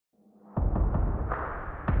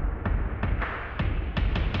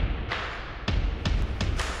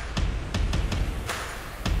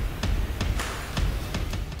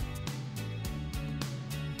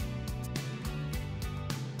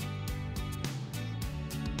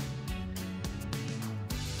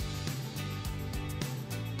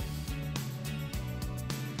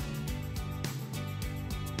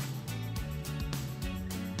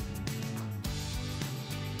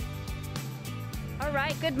All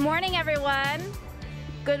right, good morning, everyone.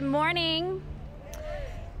 Good morning.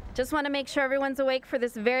 Just want to make sure everyone's awake for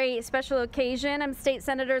this very special occasion. I'm State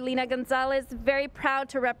Senator Lena Gonzalez, very proud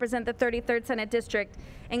to represent the 33rd Senate District,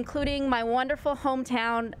 including my wonderful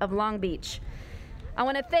hometown of Long Beach. I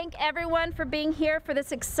want to thank everyone for being here for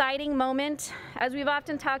this exciting moment. As we've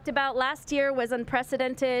often talked about, last year was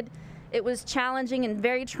unprecedented. It was challenging and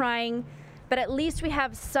very trying, but at least we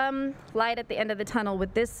have some light at the end of the tunnel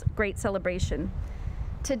with this great celebration.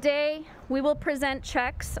 Today, we will present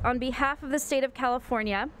checks on behalf of the state of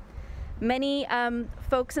California. Many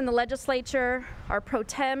folks in the legislature, our pro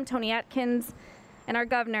tem, Tony Atkins, and our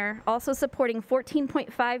governor, also supporting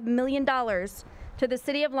 $14.5 million to the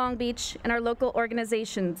city of Long Beach and our local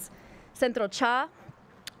organizations, Centro Cha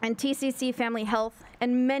and TCC Family Health,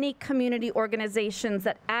 and many community organizations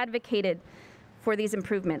that advocated for these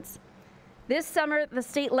improvements. This summer, the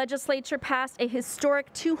state legislature passed a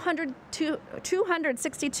historic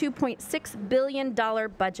 $262.6 billion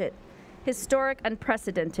budget, historic,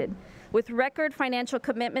 unprecedented, with record financial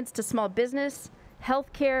commitments to small business,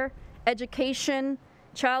 healthcare, education,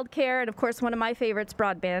 childcare, and of course, one of my favorites,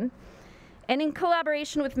 broadband. And in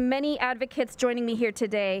collaboration with many advocates joining me here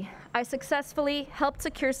today, I successfully helped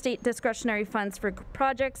secure state discretionary funds for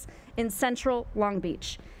projects in Central Long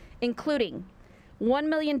Beach, including $1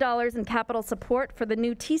 million in capital support for the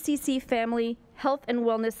new TCC Family Health and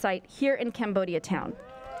Wellness site here in Cambodia Town.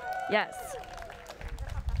 Yes.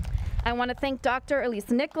 I want to thank Dr.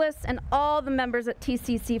 Elise Nicholas and all the members at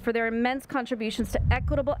TCC for their immense contributions to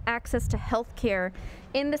equitable access to health care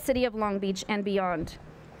in the city of Long Beach and beyond.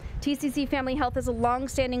 TCC Family Health is a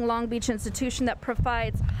long-standing Long Beach institution that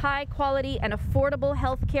provides high-quality and affordable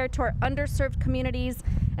health care to our underserved communities,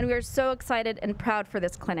 and we are so excited and proud for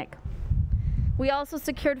this clinic. We also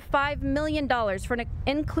secured $5 million for an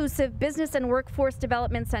inclusive business and workforce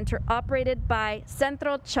development center operated by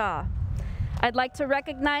Centro Cha. I'd like to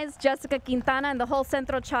recognize Jessica Quintana and the whole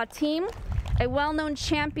Centro Cha team, a well-known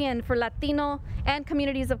champion for Latino and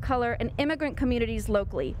communities of color and immigrant communities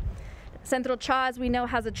locally. Centro Cha, as we know,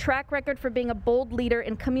 has a track record for being a bold leader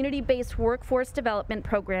in community-based workforce development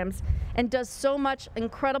programs and does so much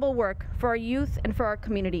incredible work for our youth and for our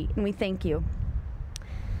community, and we thank you.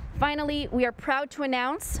 Finally, we are proud to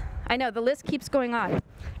announce, I know the list keeps going on,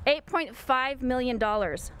 $8.5 million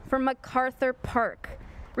for MacArthur Park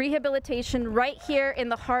rehabilitation right here in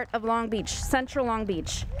the heart of Long Beach, Central Long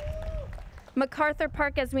Beach. MacArthur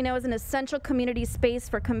Park, as we know, is an essential community space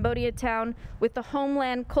for Cambodia Town with the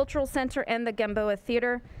Homeland Cultural Center and the Gamboa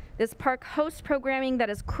Theater. This park hosts programming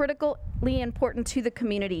that is critically important to the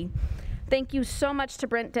community. Thank you so much to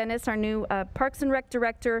Brent Dennis, our new Parks and Rec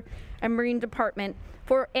Director and Marine Department,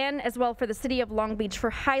 and as well for the City of Long Beach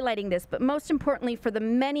for highlighting this, but most importantly for the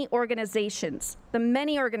many organizations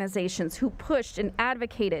who pushed and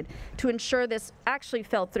advocated to ensure this actually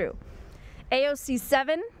fell through. AOC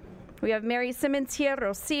 7, we have Mary Simmons here,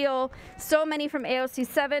 Rocio, so many from AOC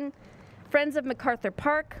 7, Friends of MacArthur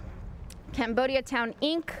Park, Cambodia Town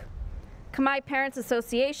Inc., Khmer Parents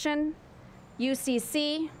Association,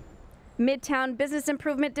 UCC, Midtown Business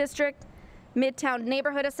Improvement District, Midtown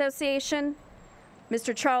Neighborhood Association,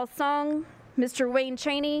 Mr. Charles Song, Mr. Wayne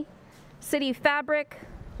Cheney, City Fabric,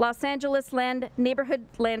 Los Angeles Neighborhood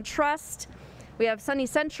Land Trust. We have Sunny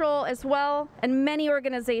Central as well, and many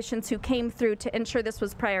organizations who came through to ensure this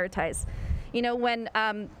was prioritized. You know, when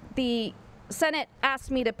the Senate asked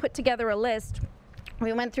me to put together a list,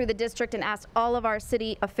 we went through the district and asked all of our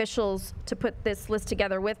city officials to put this list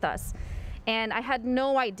together with us. And I had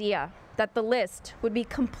no idea that the list would be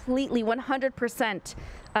completely 100%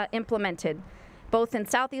 implemented, both in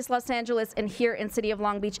Southeast Los Angeles and here in City of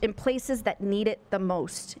Long Beach, in places that need it the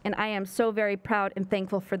most. And I am so very proud and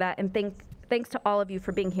thankful for that, and thanks to all of you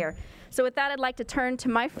for being here. So with that, I'd like to turn to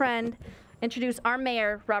my friend, introduce our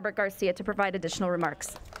mayor, Robert Garcia, to provide additional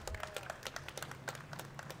remarks.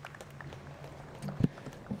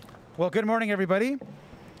 Well, good morning, everybody.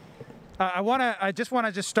 I just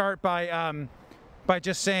want to start by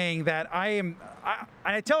just saying that I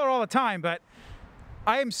tell her all the time, but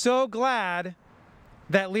I am so glad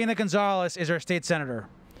that Lena Gonzalez is our state senator.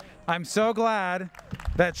 I'm so glad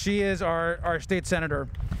that she is our state senator.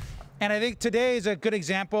 And I think today is a good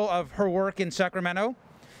example of her work in Sacramento.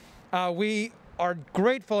 We are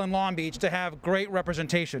grateful in Long Beach to have great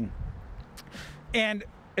representation. And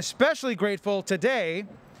especially grateful today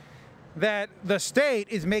that the state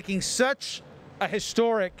is making such a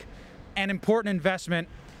historic and important investment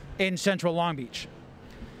in Central Long Beach.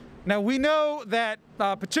 Now, we know that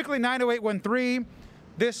particularly 90813,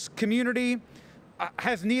 this community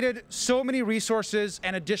has needed so many resources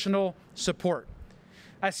and additional support.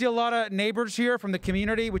 I see a lot of neighbors here from the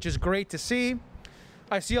community, which is great to see.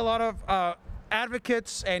 I see a lot of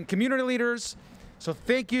advocates and community leaders. So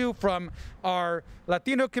thank you from our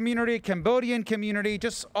Latino community, Cambodian community,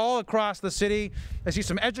 just all across the city. I see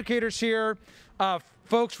some educators here,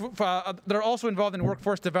 folks that are also involved in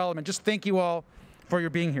workforce development. Just thank you all for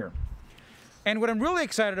your being here. And what I'm really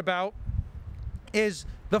excited about is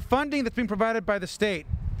the funding that's being provided by the state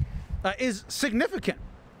is significant.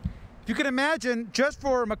 If you can imagine, just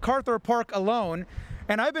for MacArthur Park alone,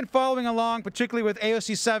 and I've been following along, particularly with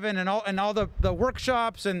AOC 7 and all the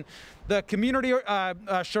workshops and the community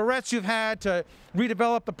charrettes you've had to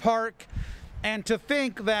redevelop the park, and to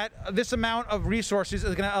think that this amount of resources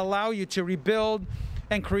is going to allow you to rebuild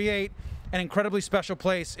and create an incredibly special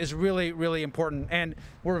place is really, really important. And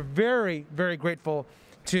we're very, very grateful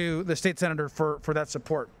to the state senator for that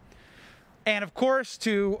support. And of course,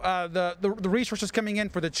 to the resources coming in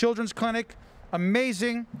for the children's clinic,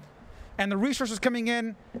 amazing. And the resources coming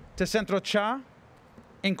in to Centro Cha,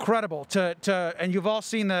 incredible. And you've all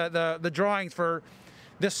seen the drawings for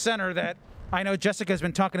this center that I know Jessica has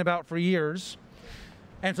been talking about for years.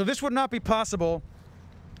 And so this would not be possible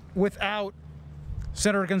without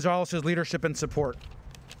Senator Gonzalez's leadership and support.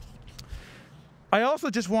 I also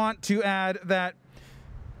just want to add that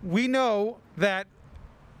we know that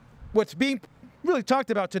what's being really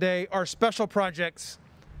talked about today are special projects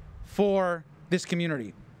for this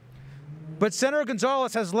community. But Senator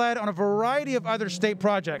Gonzalez has led on a variety of other state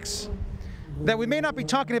projects that we may not be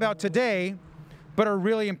talking about today, but are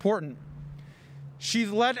really important. She's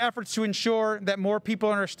led efforts to ensure that more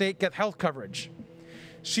people in our state get health coverage.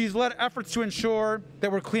 She's led efforts to ensure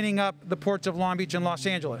that we're cleaning up the ports of Long Beach and Los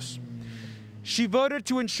Angeles. She voted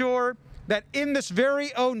to ensure that in this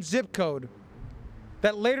very own zip code,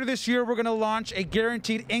 that later this year we're going to launch a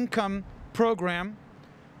guaranteed income program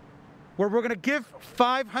where we're going to give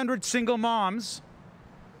 500 single moms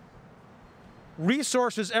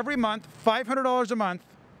resources every month, $500 a month,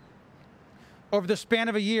 over the span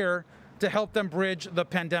of a year to help them bridge the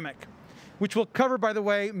pandemic, which will cover, by the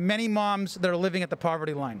way, many moms that are living at the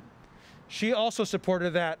poverty line. She also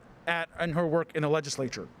supported that in her work in the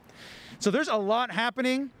legislature. So there's a lot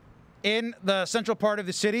happening in the central part of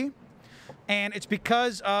the city, and it's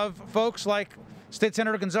because of folks like State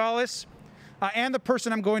Senator Gonzalez and the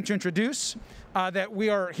person I'm going to introduce that we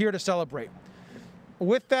are here to celebrate.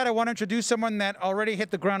 With that, I want to introduce someone that already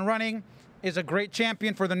hit the ground running, is a great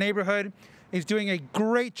champion for the neighborhood, is doing a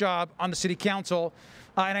great job on the city council,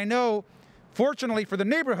 and I know, fortunately for the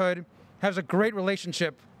neighborhood, has a great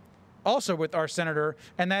relationship also with our senator,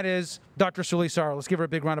 and that is Dr. Sully Sar. Let's give her a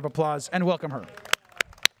big round of applause and welcome her.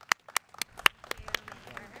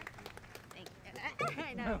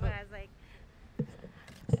 I know, but I was like,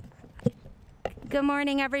 good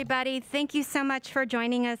morning, everybody. Thank you so much for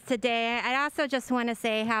joining us today. I also just want to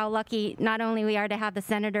say how lucky not only we are to have the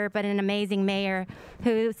senator, but an amazing mayor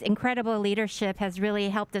whose incredible leadership has really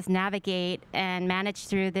helped us navigate and manage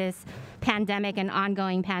through this pandemic and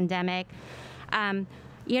ongoing pandemic.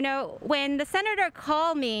 You know, when the senator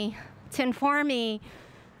called me to inform me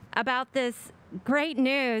about this great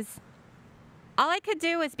news, all I could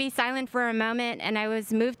do was be silent for a moment, and I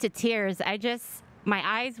was moved to tears. My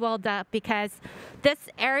eyes welled up because this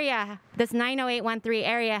area, this 90813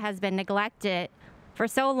 area, has been neglected for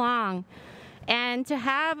so long. And to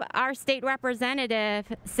have our state representative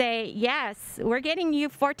say, yes, we're getting you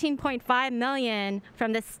 $14.5 million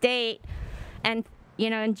from the state, and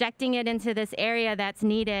injecting it into this area that's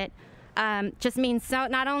needed, just means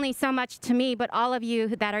not only so much to me, but all of you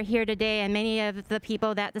that are here today, and many of the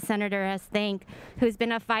people that the senator has thanked, who's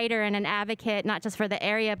been a fighter and an advocate, not just for the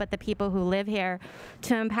area, but the people who live here,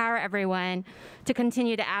 to empower everyone to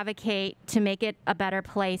continue to advocate to make it a better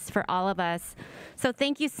place for all of us. So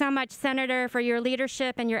thank you so much, Senator, for your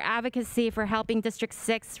leadership and your advocacy for helping District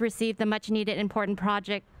 6 receive the much needed important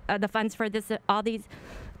project, the funds for all these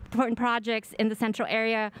important projects in the central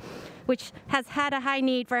area, which has had a high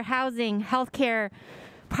need for housing, healthcare,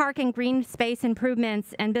 park and green space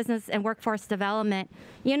improvements, and business and workforce development.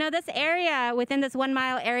 This area, within this 1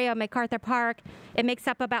 mile area of MacArthur Park, it makes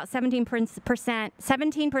up about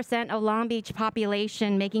 17% of Long Beach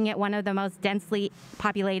population, making it one of the most densely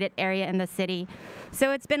populated area in the city.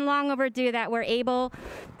 So it's been long overdue that we're able,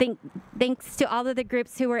 thanks to all of the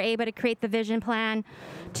groups who were able to create the vision plan,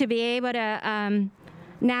 to be able to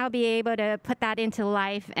now be able to put that into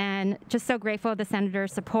life, and just so grateful of the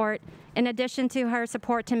senator's support. In addition to her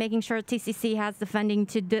support to making sure TCC has the funding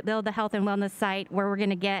to build the health and wellness site where we're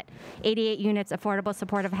going to get 88 units affordable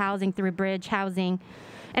supportive housing through Bridge Housing.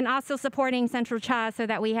 and also supporting Centro Cha so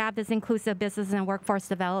that we have this inclusive business and workforce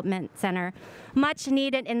development center. Much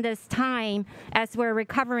needed in this time as we're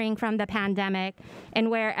recovering from the pandemic and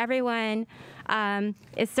where everyone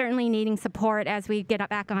is certainly needing support as we get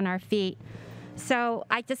back on our feet. So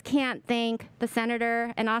I just can't thank the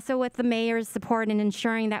senator and also with the mayor's support in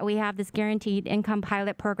ensuring that we have this guaranteed income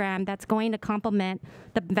pilot program that's going to complement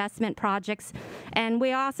the investment projects. And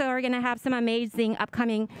we also are going to have some amazing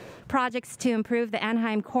upcoming projects to improve the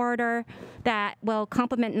Anaheim corridor that will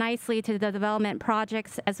complement nicely to the development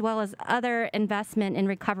projects as well as other investment in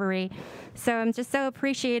recovery. So I'm just so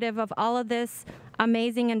appreciative of all of this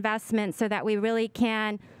amazing investment so that we really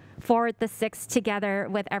can forward the six together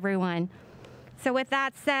with everyone. So with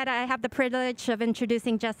that said, I have the privilege of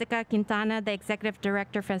introducing Jessica Quintana, the Executive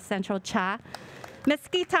Director for Centro Cha. Ms.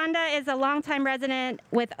 Quintana is a longtime resident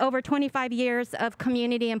with over 25 years of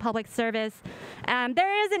community and public service.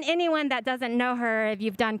 There isn't anyone that doesn't know her if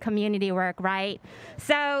you've done community work, right?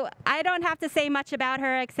 So I don't have to say much about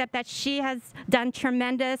her except that she has done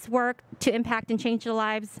tremendous work to impact and change the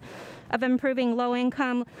lives of improving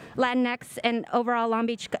low-income Latinx and overall Long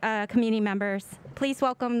Beach community members. Please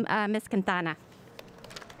welcome Ms. Quintana.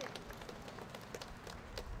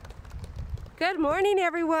 Good morning,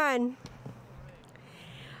 everyone.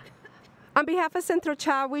 On behalf of Centro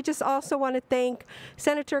Cha, we just also want to thank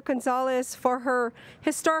Senator Gonzalez for her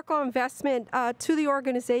historical investment to the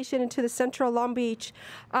organization and to the Central Long Beach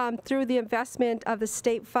through the investment of the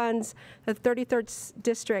state funds, the 33rd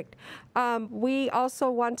District. We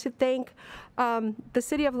also want to thank the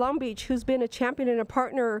City of Long Beach, who's been a champion and a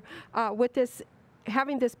partner with this,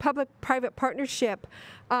 having this public-private partnership.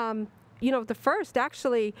 You know, the first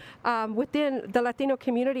actually within the Latino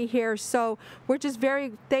community here. So we're just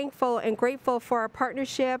very thankful and grateful for our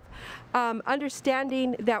partnership,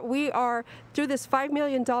 understanding that we are, through this $5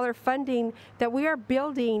 million funding, that we are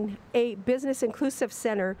building a business inclusive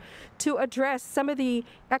center to address some of the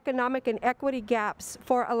economic and equity gaps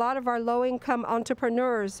for a lot of our low-income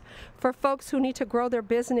entrepreneurs, for folks who need to grow their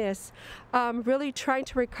business, really trying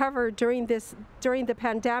to recover during the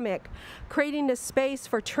pandemic, creating a space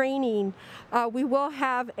for training. We will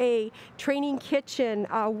have a training kitchen,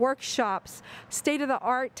 workshops,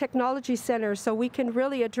 state-of-the-art technology center, so we can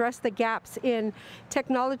really address the gaps in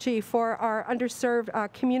technology for our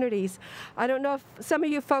underserved communities. I don't know if some of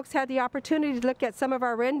you folks had the opportunity to look at some of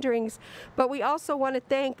our renderings, but we also want to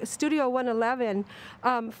thank Studio 111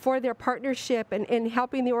 for their partnership in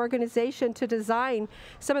helping the organization to design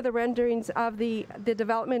some of the renderings of the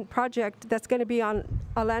development project that's going to be on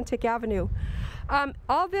Atlantic Avenue.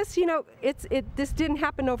 All this, you know, this didn't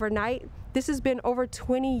happen overnight. This has been over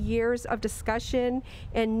 20 years of discussion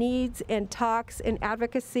and needs and talks and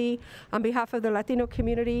advocacy on behalf of the Latino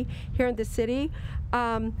community here in the city.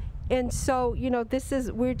 And so, you know,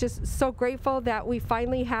 we're just so grateful that we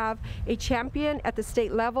finally have a champion at the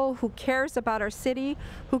state level who cares about our city,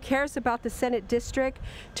 who cares about the Senate district,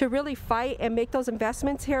 to really fight and make those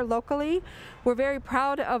investments here locally. We're very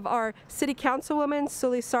proud of our city councilwoman,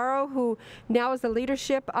 Sully Saro, who now is the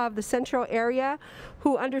leadership of the Central area,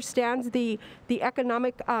 who understands the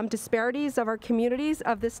economic disparities of our communities,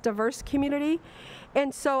 of this diverse community.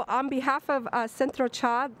 And so on behalf of Centro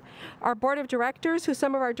Cha, our board of directors, who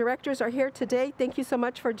some of our directors are here today, thank you so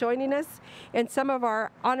much for joining us, and some of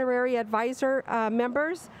our honorary advisor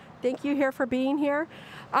members, thank you here for being here.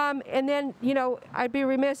 And then, you know, I'd be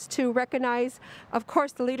remiss to recognize, of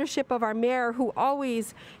course, the leadership of our mayor, who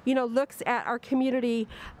always, you know, looks at our community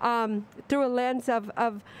through a lens of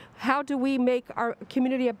how do we make our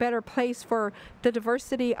community a better place for the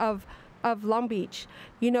diversity of Long Beach.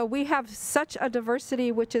 You know, we have such a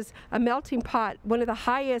diversity, which is a melting pot, one of the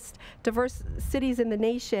highest diverse cities in the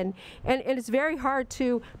nation. And it's very hard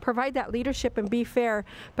to provide that leadership and be fair.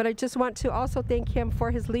 But I just want to also thank him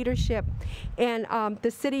for his leadership. And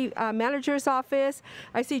the city manager's office.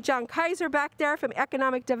 I see John Kaiser back there from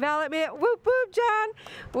Economic Development. Whoop, whoop, John.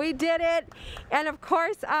 We did it. And of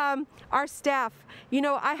course, our staff. You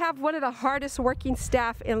know, I have one of the hardest working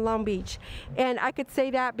staff in Long Beach. And I could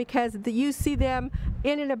say that because you see them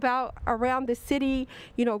in and about around the city,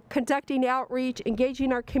 you know, conducting outreach,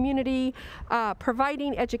 engaging our community,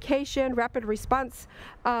 providing education, rapid response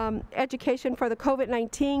education for the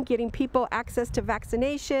COVID-19, getting people access to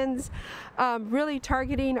vaccinations, really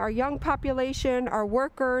targeting our young population, our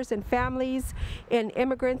workers and families and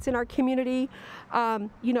immigrants in our community.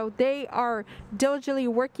 You know, they are diligently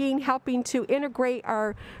working, helping to integrate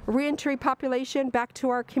our reentry population back to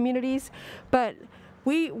our communities. But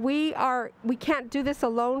we can't do this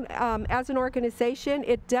alone as an organization.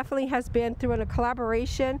 It definitely has been through a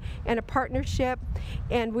collaboration and a partnership,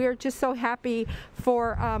 and we're just so happy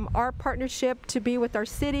for our partnership to be with our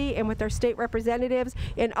city and with our state representatives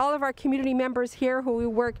and all of our community members here who we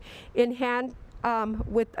work in hand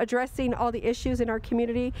with addressing all the issues in our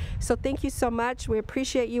community. So thank you so much. We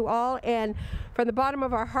appreciate you all, and from the bottom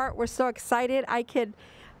of our heart, we're so excited.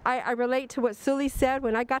 I relate to what Sully said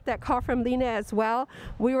when I got that call from Lena as well.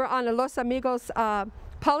 We were on a Los Amigos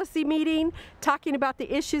policy meeting talking about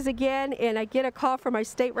the issues again, and I get a call from our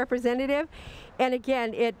state representative, and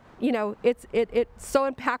again, it's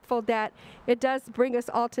so impactful that it does bring us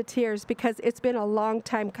all to tears, because it's been a long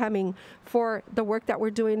time coming for the work that we're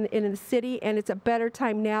doing in the city, and it's a better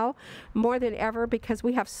time now more than ever, because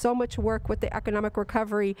we have so much work with the economic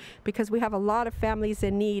recovery, because we have a lot of families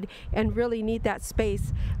in need and really need that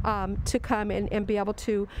space to come and be able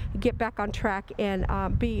to get back on track and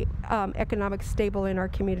be economic stable in our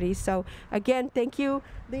community. So again, thank you,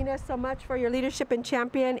 Lena, so much for your leadership and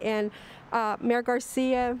champion, and Mayor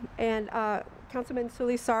Garcia and Councilman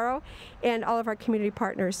Sulisaro and all of our community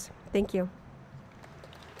partners. Thank you.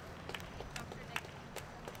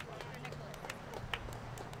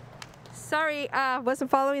 Sorry, wasn't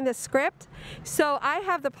following the script. So I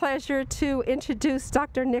have the pleasure to introduce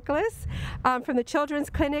Dr. Nicholas from the Children's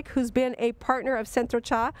Clinic, who's been a partner of Centro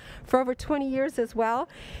Cha for over 20 years as well.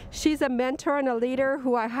 She's a mentor and a leader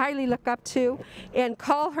who I highly look up to and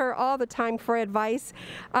call her all the time for advice.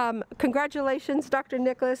 Congratulations, Dr.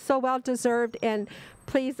 Nicholas, so well deserved, and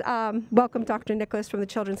please welcome Dr. Nicholas from the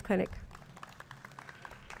Children's Clinic.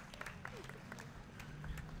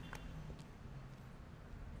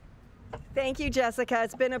 Thank you, Jessica.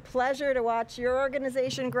 It's been a pleasure to watch your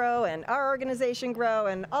organization grow and our organization grow,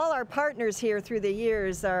 and all our partners here through the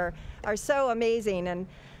years are so amazing. And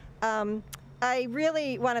I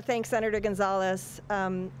really want to thank Senator Gonzalez.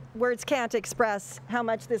 Words can't express how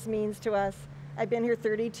much this means to us. I've been here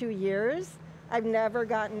 32 years. I've never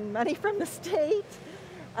gotten money from the state.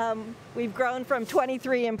 We've grown from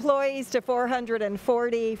 23 employees to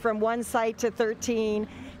 440, from one site to 13.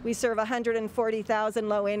 We serve 140,000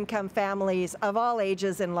 low-income families of all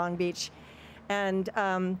ages in Long Beach. And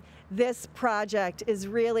this project is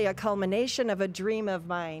really a culmination of a dream of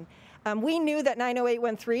mine. We knew that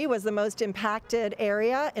 90813 was the most impacted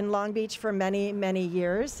area in Long Beach for many, many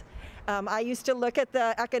years. I used to look at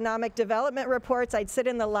the economic development reports. I'd sit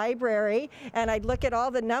in the library and I'd look at all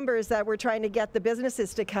the numbers that were trying to get the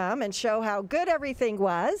businesses to come and show how good everything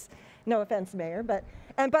was. No offense, Mayor, but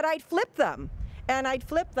I'd flip them. And I'd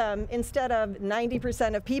flip them, instead of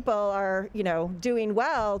 90% of people are, doing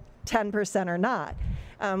well, 10% are not.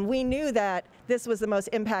 We knew that this was the most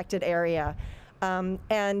impacted area.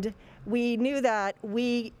 And we knew that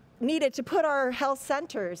we needed to put our health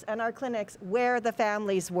centers and our clinics where the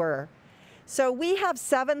families were. So we have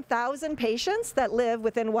 7,000 patients that live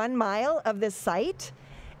within 1 mile of this site.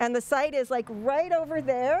 And the site is like right over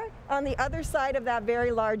there on the other side of that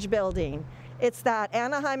very large building. It's that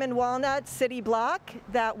Anaheim and Walnut city block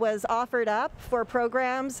that was offered up for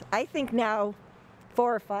programs, I think now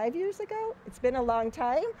 4 or 5 years ago. It's been a long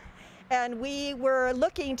time. And we were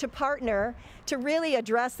looking to partner to really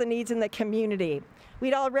address the needs in the community.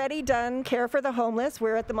 We'd already done care for the homeless.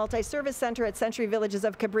 We're at the multi-service center at Century Villages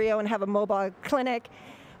of Cabrillo and have a mobile clinic.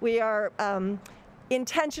 We are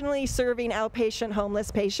intentionally serving outpatient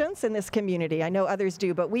homeless patients in this community. I know others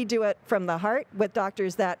do, but we do it from the heart with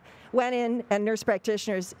doctors that went in and nurse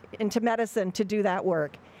practitioners into medicine to do that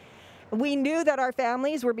work. We knew that our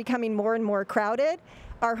families were becoming more and more crowded.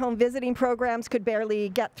 Our home visiting programs could barely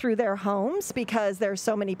get through their homes because there's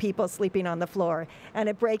so many people sleeping on the floor, and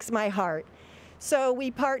it breaks my heart. So we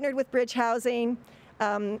partnered with Bridge Housing.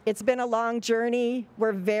 It's been a long journey.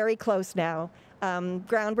 We're very close now.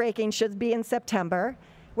 Groundbreaking should be in September.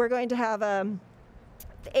 We're going to have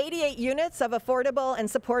 88 units of affordable and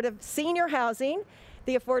supportive senior housing.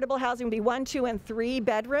 The affordable housing will be 1, 2, and 3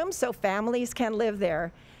 bedrooms, so families can live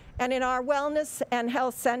there. And in our wellness and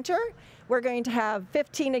health center, we're going to have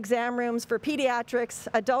 15 exam rooms for pediatrics,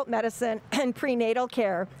 adult medicine, and prenatal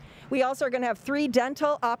care. We also are going to have 3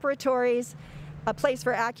 dental operatories, a place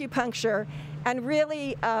for acupuncture, and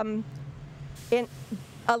really in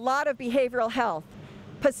a lot of behavioral health.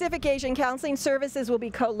 Pacific Asian Counseling Services will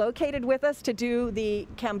be co-located with us to do the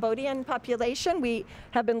Cambodian population. We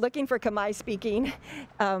have been looking for Khmer-speaking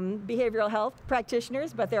behavioral health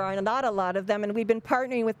practitioners, but there are not a lot of them, and we've been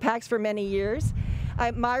partnering with PACS for many years.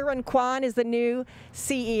 Myron Kwan is the new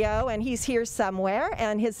CEO, and he's here somewhere,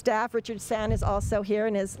 and his staff, Richard San, is also here,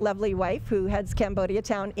 and his lovely wife, who heads Cambodia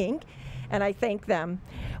Town, Inc. and I thank them.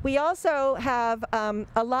 We also have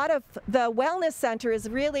a lot of, the wellness center is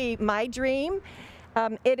really my dream.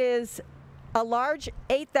 It is a large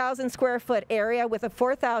 8,000 square foot area with a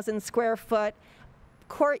 4,000 square foot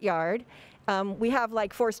courtyard. We have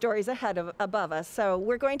like 4 stories above us. So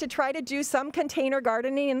we're going to try to do some container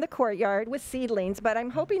gardening in the courtyard with seedlings, but I'm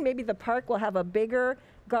hoping maybe the park will have a bigger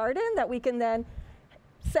garden that we can then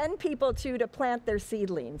send people to plant their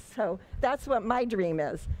seedlings. So that's what my dream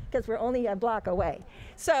is, because we're only a block away.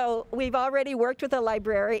 So we've already worked with the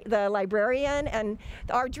librarian, and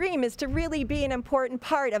our dream is to really be an important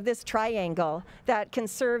part of this triangle that can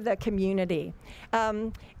serve the community.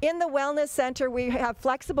 In the Wellness Center, we have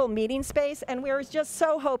flexible meeting space, and we're just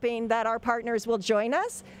so hoping that our partners will join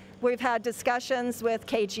us. We've had discussions with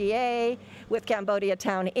KGA, with Cambodia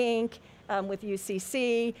Town Inc., with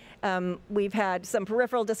UCC. We've had some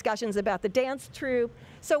peripheral discussions about the dance troupe.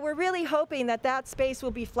 So we're really hoping that that space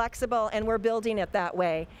will be flexible, and we're building it that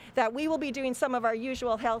way, that we will be doing some of our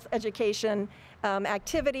usual health education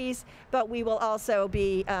activities, but we will also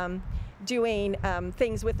be doing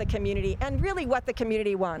things with the community and really what the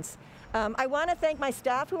community wants. I want to thank my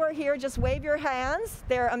staff who are here. Just wave your hands.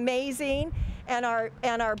 They're amazing. And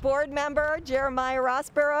our board member, Jeremiah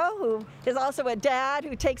Rossborough, who is also a dad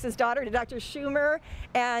who takes his daughter to Dr. Schumer.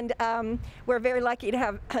 And we're very lucky to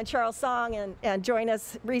have Charles Song and join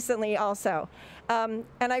us recently also. And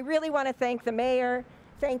I really want to thank the mayor.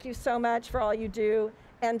 Thank you so much for all you do.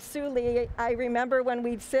 And Sue Lee, I remember when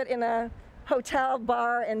we'd sit in a hotel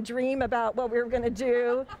bar and dream about what we were going to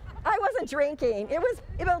do. I wasn't drinking. It was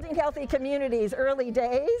building healthy communities, early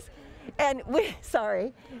days. And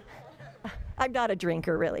sorry. I'm not a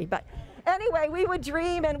drinker, really, but anyway, we would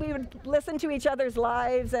dream and we would listen to each other's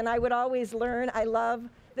lives, and I would always learn. I love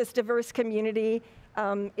this diverse community.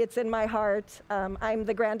 It's in my heart. I'm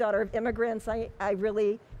the granddaughter of immigrants. I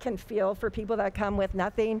really can feel for people that come with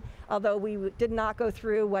nothing, although we did not go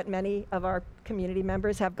through what many of our community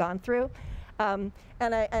members have gone through. And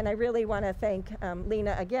I really want to thank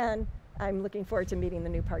Lena again. I'm looking forward to meeting the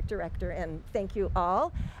new park director, and thank you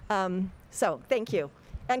all. So thank you.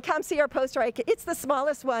 And come see our poster. It's the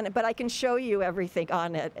smallest one, but I can show you everything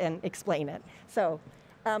on it and explain it. So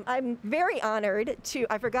I'm very honored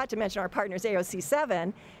I forgot to mention our partners, AOC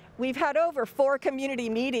 7. We've had over 4 community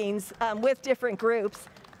meetings with different groups,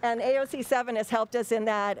 and AOC 7 has helped us in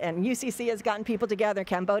that, and UCC has gotten people together,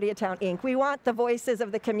 Cambodia Town Inc. We want the voices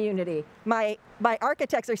of the community. My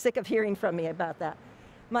architects are sick of hearing from me about that.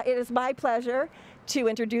 It is my pleasure to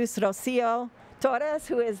introduce Rocio Torres,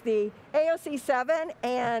 who is the AOC 7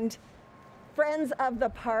 and Friends of the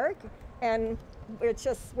Park, and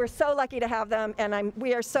we're so lucky to have them, and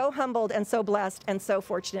we are so humbled and so blessed and so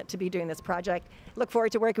fortunate to be doing this project. Look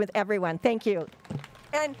forward to working with everyone. Thank you.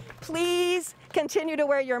 And please continue to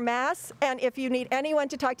wear your masks, and if you need anyone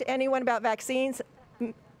to talk to anyone about vaccines,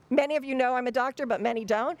 many of you know I'm a doctor, but many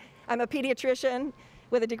don't. I'm a pediatrician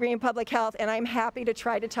with a degree in public health, and I'm happy to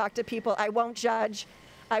try to talk to people. I won't judge.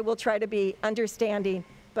 I will try to be understanding,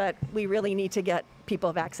 but we really need to get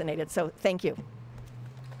people vaccinated, so thank you.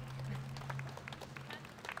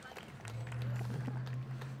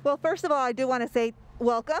 Well, first of all, I do want to say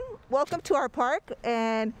welcome. Welcome to our park,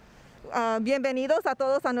 and bienvenidos a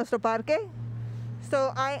todos a nuestro parque.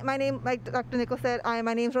 So my name, like Dr. Nichols said,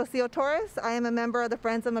 my name is Rocio Torres. I am a member of the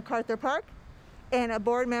Friends of MacArthur Park and a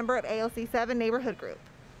board member of AOC 7 Neighborhood Group.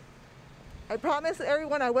 I promised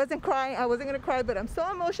everyone I wasn't crying. I wasn't going to cry, but I'm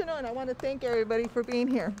so emotional, and I want to thank everybody for being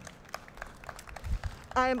here.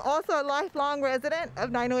 I am also a lifelong resident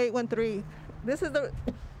of 90813. This is the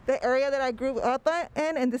area that I grew up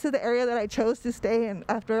in, and this is the area that I chose to stay in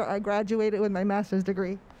after I graduated with my master's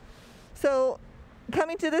degree. So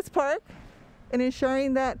coming to this park and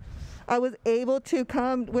ensuring that I was able to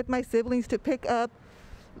come with my siblings to pick up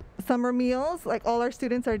summer meals like all our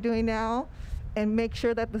students are doing now, and make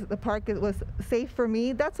sure that the park was safe for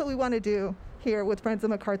me. That's what we want to do here with Friends of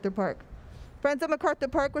MacArthur Park. Friends of MacArthur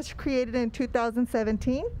Park was created in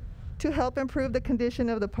 2017 to help improve the condition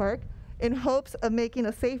of the park in hopes of making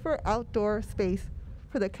a safer outdoor space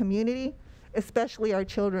for the community, especially our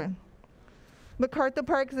children. MacArthur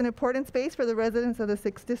Park is an important space for the residents of the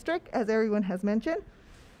 6th District, as everyone has mentioned,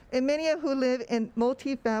 and many of who live in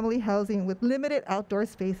multi-family housing with limited outdoor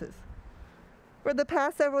spaces. For the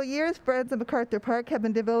past several years, Friends of MacArthur Park have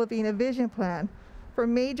been developing a vision plan for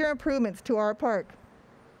major improvements to our park.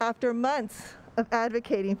 After months of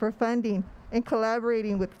advocating for funding and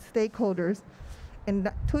collaborating with stakeholders, in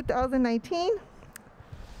 2019,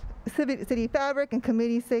 City Fabric and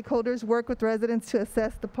community stakeholders worked with residents to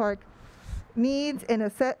assess the park needs and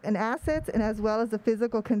assets, and as well as the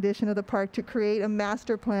physical condition of the park to create a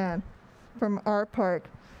master plan from our park.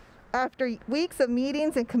 After weeks of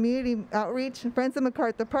meetings and community outreach, Friends of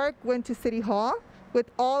MacArthur Park went to City Hall with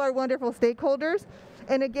all our wonderful stakeholders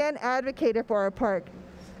and again advocated for our park,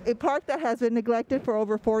 a park that has been neglected for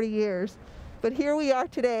over 40 years. But here we are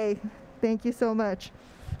today. Thank you so much.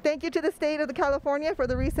 Thank you to the state of California for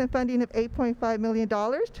the recent funding of $8.5 million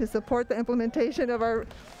to support the implementation of our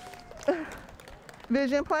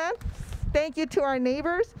vision plan. Thank you to our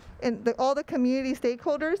neighbors and all the community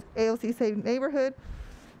stakeholders, AOC Safe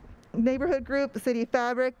Neighborhood Group, City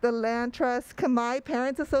Fabric, the Land Trust, Khmer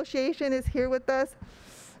Parents Association is here with us,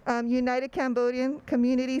 United Cambodian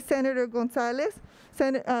Community, Senator Gonzalez,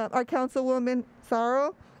 our Councilwoman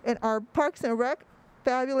Saro, and our Parks and Rec,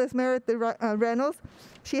 fabulous Meredith Reynolds.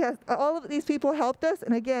 All of these people helped us,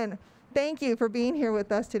 and again, thank you for being here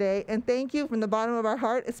with us today, and thank you from the bottom of our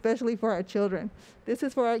heart, especially for our children. This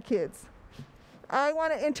is for our kids. I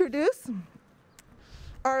want to introduce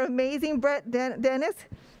our amazing Brett Dennis.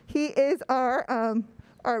 He is our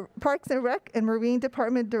Parks and Rec and Marine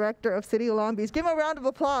Department Director of City of Long Beach. Give him a round of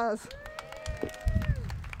applause.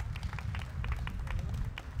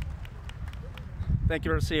 Thank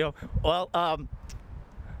you, Rocio. Well,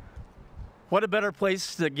 what a better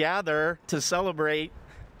place to gather to celebrate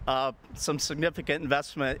some significant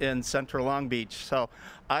investment in Central Long Beach. So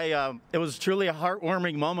it was truly a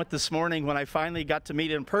heartwarming moment this morning when I finally got to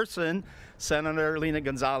meet in person Senator Lena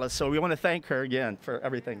Gonzalez. So we want to thank her again for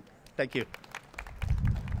everything. Thank you.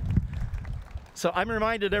 So I'm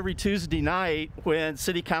reminded every Tuesday night when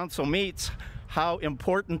City Council meets how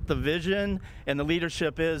important the vision and the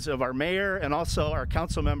leadership is of our mayor and also our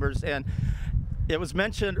council members. And it was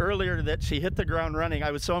mentioned earlier that she hit the ground running. I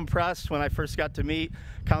was so impressed when I first got to meet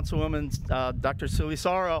Councilwoman Dr.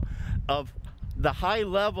 Solisaro of the high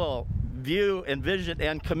level view and vision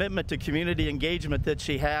and commitment to community engagement that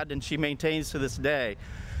she had and she maintains to this day.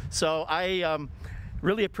 So I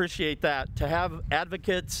really appreciate that, to have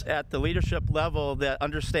advocates at the leadership level that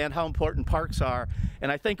understand how important parks are.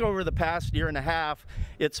 And I think over the past year and a half,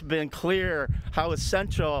 it's been clear how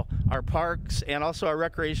essential our parks and also our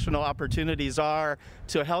recreational opportunities are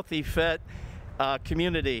to a healthy, fit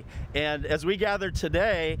community. And as we gather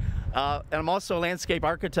today, and I'm also a landscape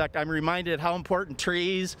architect, I'm reminded how important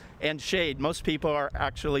trees and shade. Most people are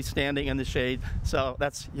actually standing in the shade, so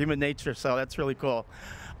that's human nature, so that's really cool.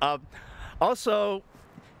 Also,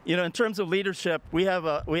 you know, in terms of leadership, we have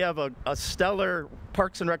a stellar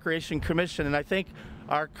Parks and Recreation Commission, and I think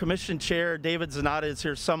our commission chair, David Zanata, is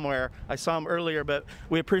here somewhere. I saw him earlier, but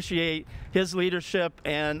we appreciate his leadership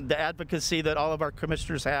and the advocacy that all of our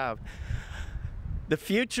commissioners have. The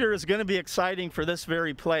future is going to be exciting for this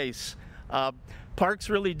very place. Parks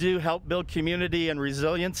really do help build community and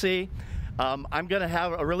resiliency. I'm going to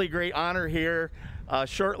have a really great honor here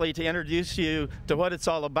shortly to introduce you to what it's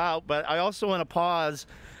all about, but I also want to pause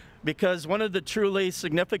because one of the truly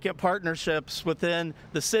significant partnerships within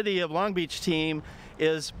the City of Long Beach team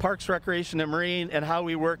is Parks, Recreation, and Marine, and how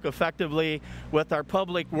we work effectively with our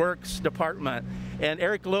Public Works Department. And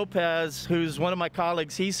Eric Lopez, who's one of my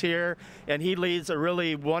colleagues, he's here, and he leads a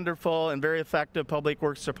really wonderful and very effective Public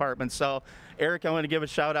Works Department. So, Eric, I want to give a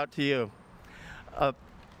shout out to you.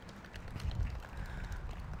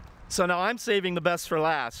 So now I'm saving the best for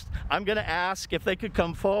last. I'm going to ask if they could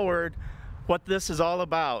come forward what this is all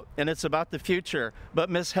about, and it's about the future. But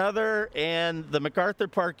Miss Heather and the MacArthur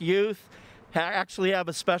Park youth actually have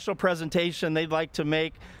a special presentation they'd like to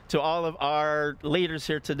make to all of our leaders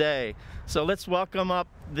here today. So let's welcome up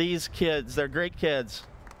these kids. They're great kids.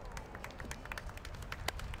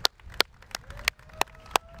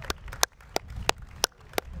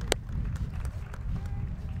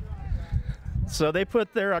 So they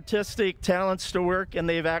put their artistic talents to work, and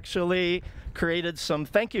they've actually created some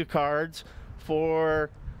thank you cards for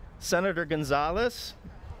Senator Gonzalez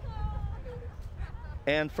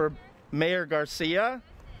and for Mayor Garcia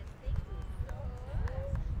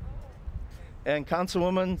and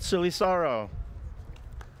Councilwoman Solisaro.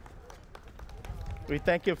 We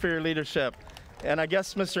thank you for your leadership. And I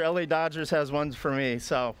guess Mr. L.A. Dodgers has one for me.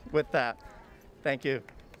 So with that, thank you.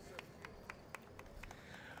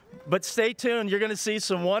 But stay tuned. You're going to see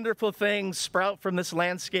some wonderful things sprout from this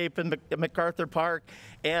landscape in MacArthur Park.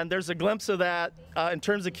 And there's a glimpse of that in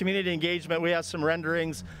terms of community engagement. We have some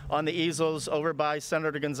renderings on the easels over by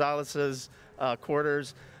Senator Gonzalez's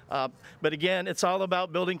quarters. But again, it's all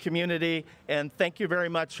about building community. And thank you very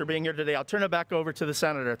much for being here today. I'll turn it back over to the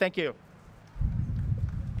Senator. Thank you.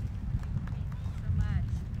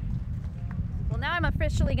 Well, now I'm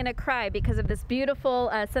officially going to cry because of this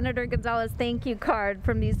beautiful Senator Gonzalez thank you card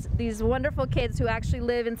from these wonderful kids who actually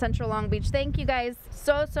live in Central Long Beach. Thank you guys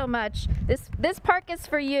so much. This park is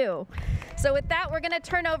for you. So with that, we're going to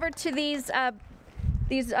turn over to these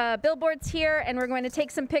billboards here, and we're going to take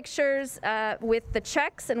some pictures with the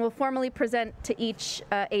checks, and we'll formally present to each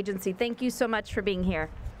agency. Thank you so much for being here.